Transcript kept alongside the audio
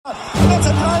der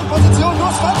zentralen Position.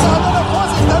 Nur Schwanze an der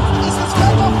Vorsicht. Dann ist es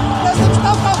Fernkampf. Er ist im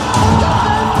Strafraum. Und der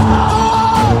Tor!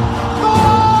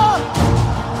 Tor!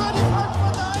 Für die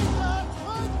Frankfurter Eintracht.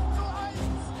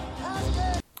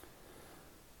 5:1.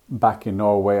 Back in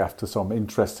Norway after some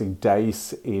interesting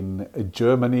days in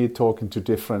Germany, talking to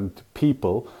different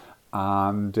people.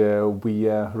 And we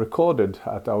recorded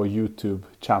at our YouTube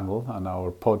channel and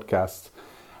our podcast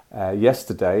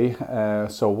yesterday.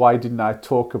 So why didn't I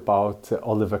talk about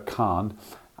Oliver Kahn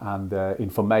and the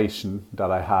information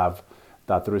that I have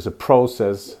that there is a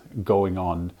process going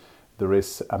on. There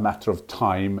is a matter of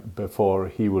time before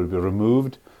he will be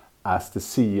removed as the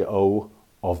CEO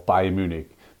of Bayern Munich.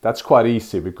 That's quite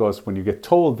easy because when you get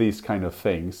told these kind of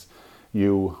things,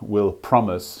 you will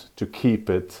promise to keep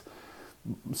it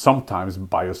sometimes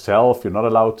by yourself. You're not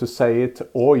allowed to say it,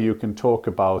 or you can talk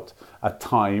about a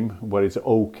time where it's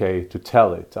okay to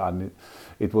tell it. And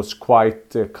it was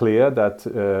quite clear that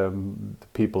the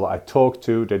people I talked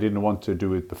to, they didn't want to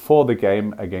do it before the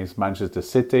game against Manchester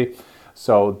City.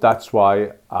 So that's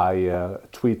why I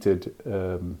tweeted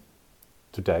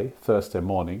today, Thursday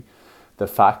morning, the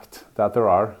fact that there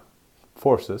are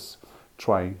forces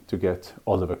trying to get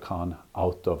Oliver Kahn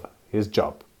out of his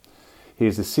job. He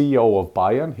is the CEO of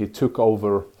Bayern. He took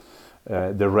over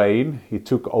the reign. He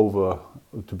took over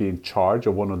to be in charge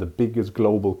of one of the biggest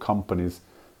global companies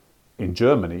in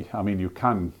Germany. I mean, you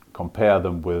can compare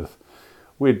them with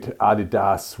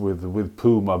Adidas, with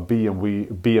Puma,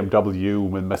 BMW,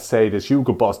 with Mercedes,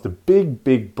 Hugo Boss, the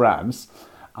big brands.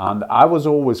 And I was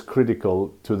always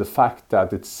critical to the fact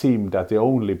that it seemed that the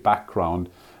only background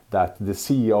that the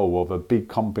CEO of a big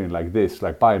company like this,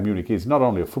 like Bayern Munich, is not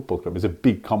only a football club, it's a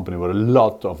big company with a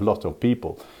lot of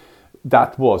people.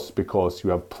 That was because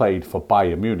you have played for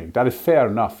Bayern Munich. That is fair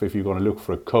enough if you're going to look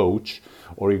for a coach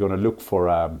or you're going to look for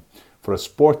a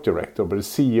sport director, but a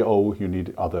CEO, you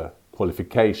need other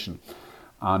qualification.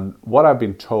 And what I've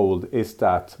been told is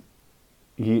that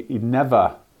he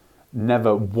never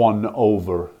won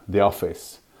over the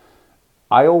office.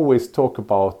 I always talk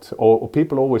about, or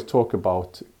people always talk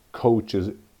about coaches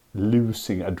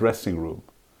losing a dressing room.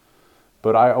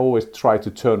 But I always try to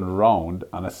turn around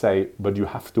and I say, but you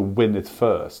have to win it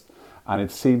first. And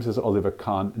it seems as Oliver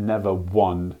Kahn never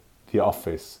won the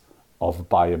office of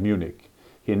Bayern Munich.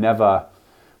 He never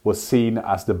was seen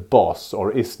as the boss,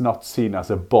 or is not seen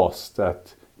as a boss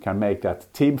that can make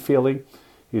that team feeling.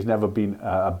 He's never been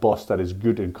a boss that is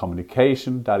good in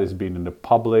communication, that has been in the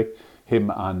public.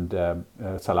 Him and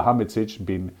Salihamidzic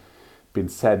been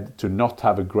said to not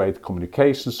have a great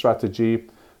communication strategy.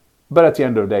 But at the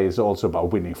end of the day, it's also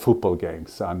about winning football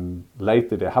games. And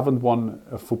lately, they haven't won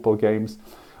football games.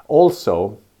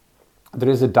 Also, there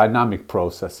is a dynamic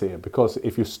process here. Because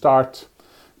if you start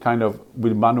kind of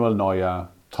with Manuel Neuer,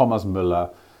 Thomas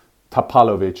Müller,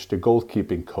 Tapalovic, the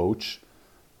goalkeeping coach,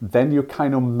 then you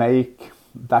kind of make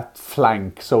that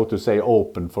flank, so to say,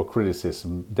 open for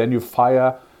criticism. Then you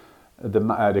fire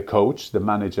the coach, the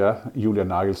manager, Julian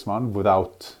Nagelsmann,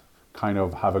 without kind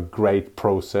of have a great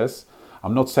process.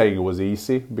 I'm not saying it was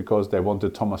easy because they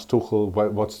wanted Thomas Tuchel.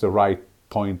 What's the right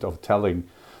point of telling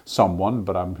someone?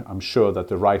 But I'm sure that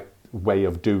the right way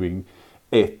of doing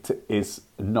it is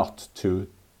not to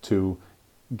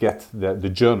get the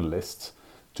journalists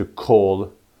to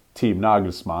call Team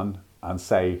Nagelsmann and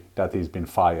say that he's been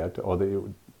fired, or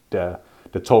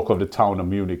the talk of the town of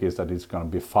Munich is that he's going to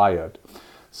be fired.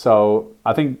 So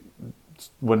I think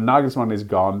when Nagelsmann is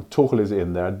gone, Tuchel is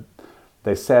in there.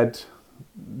 They said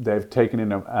they've taken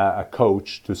in a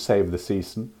coach to save the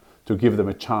season, to give them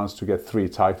a chance to get 3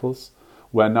 titles,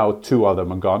 where now 2 of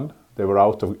them are gone. They were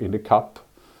out in the Cup.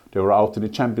 They were out in the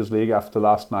Champions League after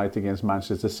last night against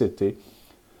Manchester City.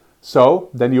 So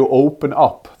then you open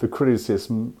up the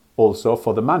criticism also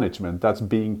for the management. That's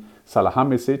being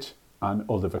Salihamidzic and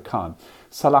Oliver Kahn.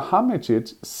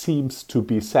 Salihamidzic seems to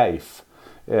be safe.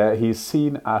 He's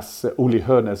seen as Uli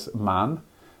Hoeneß's man.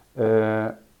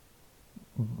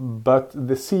 But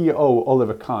the CEO,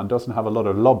 Oliver Kahn, doesn't have a lot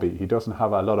of lobby. He doesn't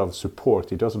have a lot of support.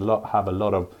 He doesn't have a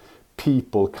lot of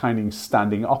people kind of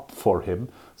standing up for him.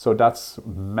 So that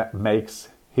makes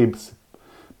his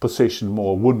position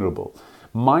more vulnerable.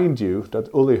 Mind you that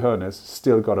Uli Hoeneß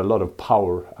still got a lot of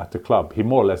power at the club. He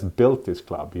more or less built this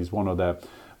club. He's one of the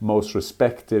most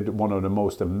respected, one of the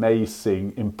most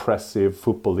amazing, impressive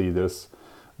football leaders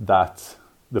that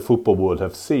the football world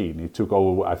have seen. He took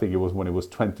over, I think it was when he was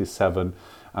 27,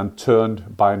 and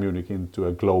turned Bayern Munich into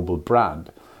a global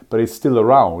brand. But he's still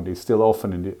around. He's still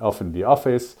often in the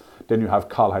office. Then you have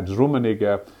Karl-Heinz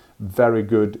Rummenigge, very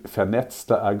good vernetzt,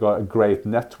 got a great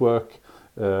network.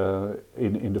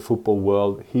 in the football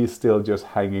world. He's still just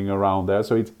hanging around there.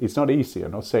 So it's not easy.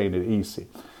 I'm not saying it easy.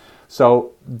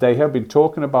 So they have been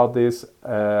talking about this.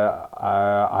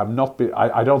 I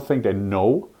don't think they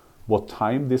know what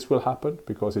time this will happen,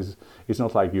 because it's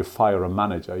not like you fire a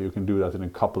manager. You can do that in a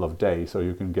couple of days, or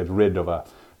you can get rid of a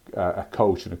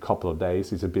coach in a couple of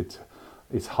days.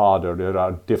 It's harder. There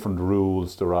are different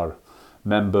rules. There are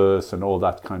members and all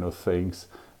that kind of things.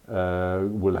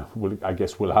 I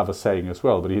guess will have a saying as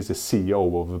well. But he's the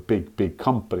CEO of a big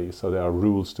company, so there are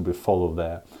rules to be followed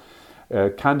there.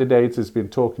 Candidates has been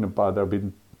talking about. There have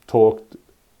been talked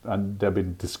and there have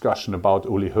been discussion about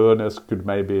Uli Hoeneß could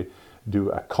maybe do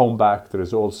a comeback. There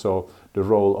is also the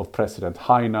role of President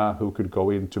Heine, who could go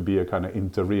in to be a kind of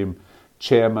interim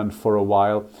chairman for a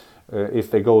while.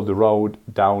 If they go the road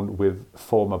down with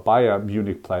former Bayern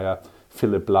Munich player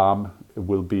Philipp Lahm,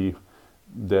 will be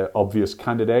the obvious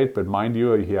candidate. But mind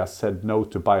you, he has said no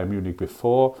to Bayern Munich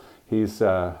before. He's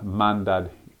a man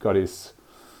that got is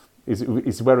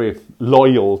very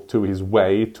loyal to his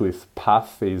way, to his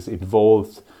path. He's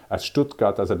involved at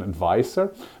Stuttgart as an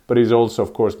advisor, but he's also,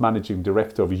 of course, managing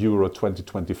director of Euro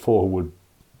 2024,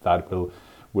 that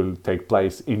will take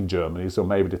place in Germany. So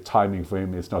maybe the timing for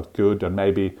him is not good, and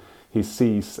maybe he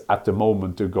sees at the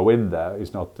moment to go in there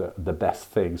is not the best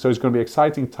thing. So it's going to be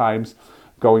exciting times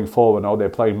going forward. Now they're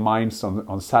playing Mainz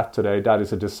on Saturday. That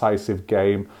is a decisive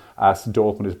game, as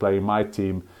Dortmund is playing my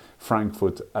team,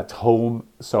 Frankfurt, at home.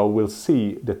 So we'll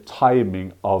see the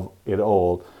timing of it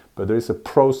all. But there is a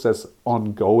process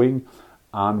ongoing,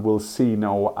 and we'll see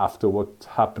now after what's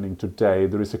happening today.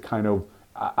 There is a kind of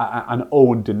an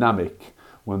own dynamic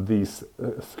when these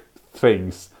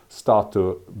things start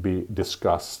to be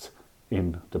discussed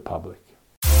in the public.